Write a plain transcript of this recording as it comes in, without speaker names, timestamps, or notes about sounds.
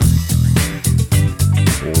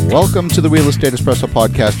Welcome to the Real Estate Espresso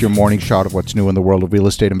Podcast, your morning shot of what's new in the world of real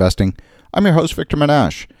estate investing. I'm your host, Victor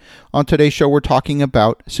Menashe. On today's show, we're talking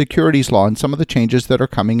about securities law and some of the changes that are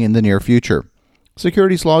coming in the near future.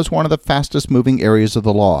 Securities law is one of the fastest moving areas of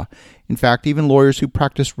the law. In fact, even lawyers who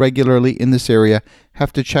practice regularly in this area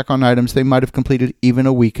have to check on items they might have completed even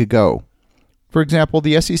a week ago. For example,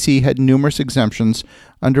 the SEC had numerous exemptions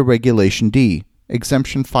under Regulation D.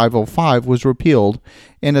 Exemption 505 was repealed,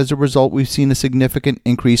 and as a result, we've seen a significant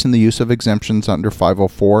increase in the use of exemptions under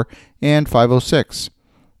 504 and 506.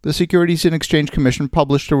 The Securities and Exchange Commission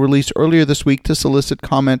published a release earlier this week to solicit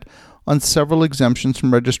comment on several exemptions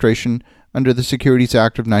from registration under the Securities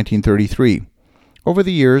Act of 1933. Over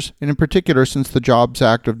the years, and in particular since the Jobs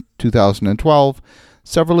Act of 2012,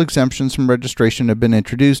 several exemptions from registration have been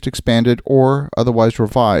introduced, expanded, or otherwise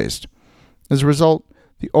revised. As a result,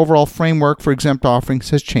 the overall framework for exempt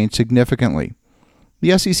offerings has changed significantly.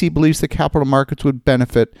 The SEC believes the capital markets would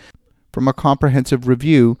benefit from a comprehensive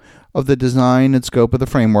review of the design and scope of the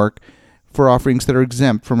framework for offerings that are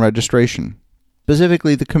exempt from registration.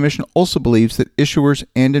 Specifically, the Commission also believes that issuers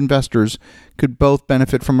and investors could both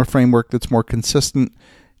benefit from a framework that's more consistent,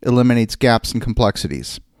 eliminates gaps and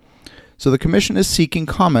complexities. So the Commission is seeking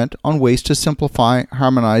comment on ways to simplify,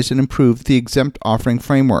 harmonize, and improve the exempt offering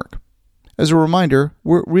framework. As a reminder,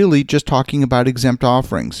 we're really just talking about exempt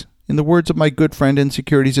offerings. In the words of my good friend and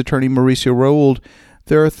securities attorney Mauricio Raould,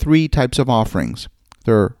 there are three types of offerings.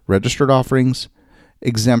 There are registered offerings,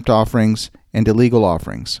 exempt offerings, and illegal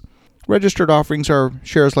offerings. Registered offerings are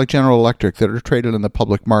shares like General Electric that are traded in the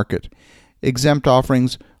public market. Exempt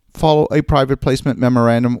offerings follow a private placement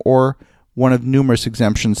memorandum or one of numerous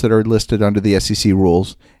exemptions that are listed under the SEC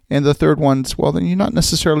rules. And the third one's, well, then you're not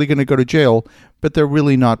necessarily going to go to jail, but they're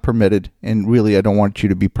really not permitted, and really I don't want you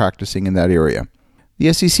to be practicing in that area.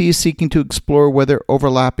 The SEC is seeking to explore whether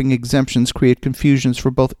overlapping exemptions create confusions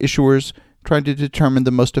for both issuers trying to determine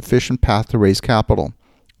the most efficient path to raise capital.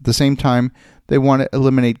 At the same time, they want to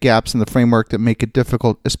eliminate gaps in the framework that make it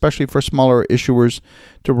difficult, especially for smaller issuers,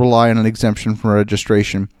 to rely on an exemption from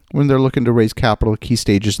registration when they're looking to raise capital at key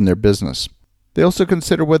stages in their business. They also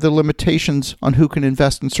consider whether limitations on who can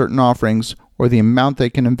invest in certain offerings or the amount they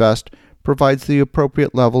can invest provides the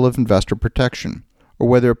appropriate level of investor protection, or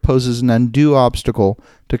whether it poses an undue obstacle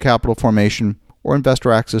to capital formation or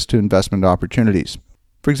investor access to investment opportunities.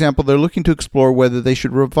 For example, they're looking to explore whether they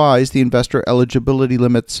should revise the investor eligibility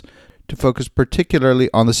limits to focus particularly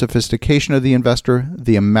on the sophistication of the investor,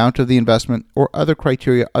 the amount of the investment, or other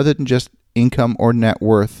criteria other than just income or net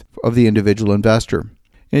worth of the individual investor.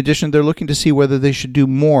 In addition, they're looking to see whether they should do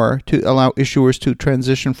more to allow issuers to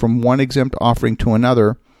transition from one exempt offering to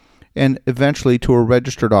another and eventually to a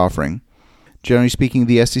registered offering. Generally speaking,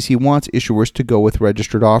 the SEC wants issuers to go with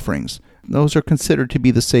registered offerings. Those are considered to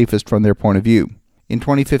be the safest from their point of view. In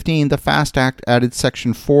 2015, the FAST Act added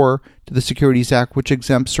Section 4 to the Securities Act, which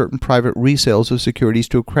exempts certain private resales of securities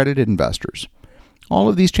to accredited investors. All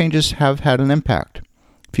of these changes have had an impact.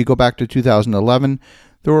 If you go back to 2011,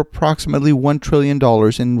 there were approximately $1 trillion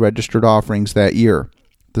in registered offerings that year.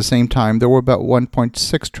 At the same time, there were about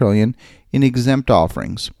 $1.6 trillion in exempt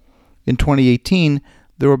offerings. In 2018,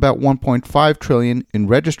 there were about $1.5 trillion in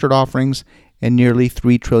registered offerings and nearly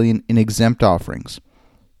 $3 trillion in exempt offerings.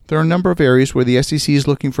 There are a number of areas where the SEC is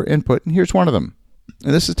looking for input, and here's one of them.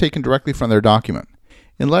 And this is taken directly from their document.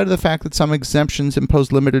 In light of the fact that some exemptions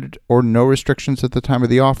impose limited or no restrictions at the time of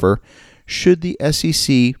the offer, should the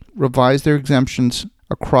SEC revise their exemptions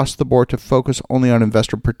across the board to focus only on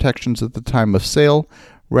investor protections at the time of sale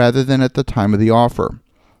rather than at the time of the offer?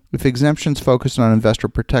 If exemptions focus on investor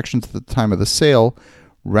protections at the time of the sale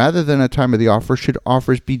rather than at the time of the offer, should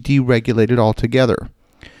offers be deregulated altogether?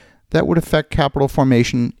 That would affect capital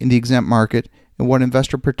formation in the exempt market and what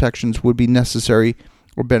investor protections would be necessary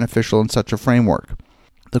or beneficial in such a framework.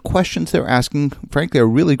 The questions they're asking, frankly, are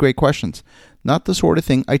really great questions, not the sort of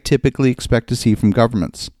thing I typically expect to see from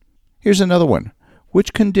governments. Here's another one.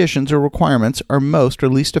 Which conditions or requirements are most or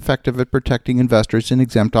least effective at protecting investors in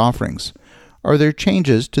exempt offerings? Are there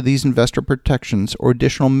changes to these investor protections or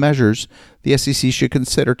additional measures the SEC should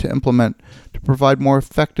consider to implement to provide more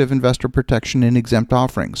effective investor protection in exempt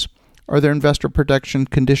offerings? Are there investor protection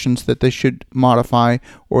conditions that they should modify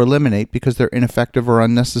or eliminate because they're ineffective or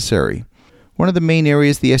unnecessary? One of the main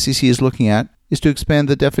areas the SEC is looking at is to expand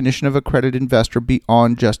the definition of accredited investor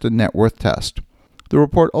beyond just a net worth test. The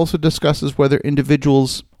report also discusses whether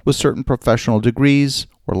individuals with certain professional degrees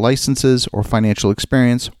or licenses or financial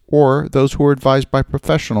experience, or those who are advised by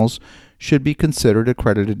professionals, should be considered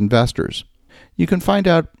accredited investors. You can find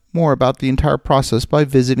out more about the entire process by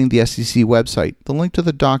visiting the SEC website. The link to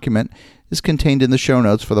the document is contained in the show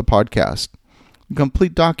notes for the podcast. The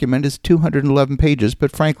complete document is 211 pages,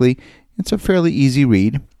 but frankly, it's a fairly easy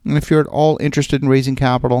read. And if you're at all interested in raising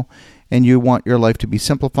capital and you want your life to be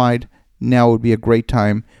simplified, now would be a great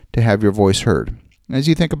time to have your voice heard. As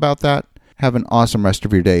you think about that, have an awesome rest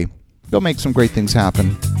of your day. Go make some great things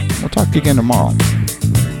happen. We'll talk to you again tomorrow.